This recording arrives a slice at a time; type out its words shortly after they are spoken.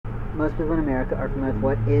Most people in America are familiar with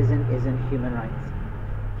what is and isn't human rights.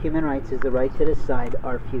 Human rights is the right to decide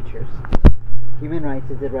our futures. Human rights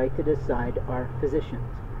is the right to decide our physicians.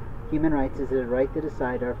 Human rights is the right to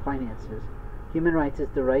decide our finances. Human rights is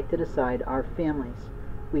the right to decide our families.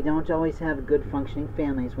 We don't always have good functioning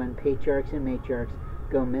families when patriarchs and matriarchs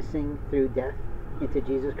go missing through death into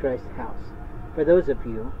Jesus Christ's house. For those of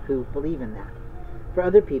you who believe in that. For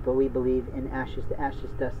other people, we believe in ashes to ashes,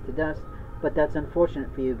 dust to dust, but that's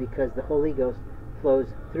unfortunate for you because the Holy Ghost flows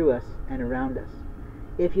through us and around us.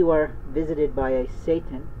 If you are visited by a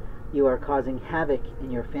Satan, you are causing havoc in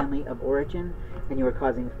your family of origin, and you are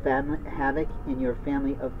causing havoc in your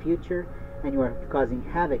family of future, and you are causing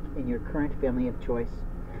havoc in your current family of choice.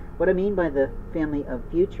 What I mean by the family of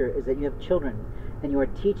future is that you have children, and you are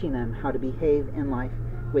teaching them how to behave in life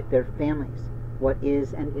with their families. What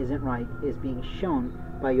is and isn't right is being shown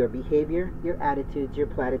by your behavior, your attitudes, your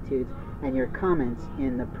platitudes, and your comments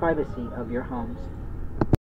in the privacy of your homes.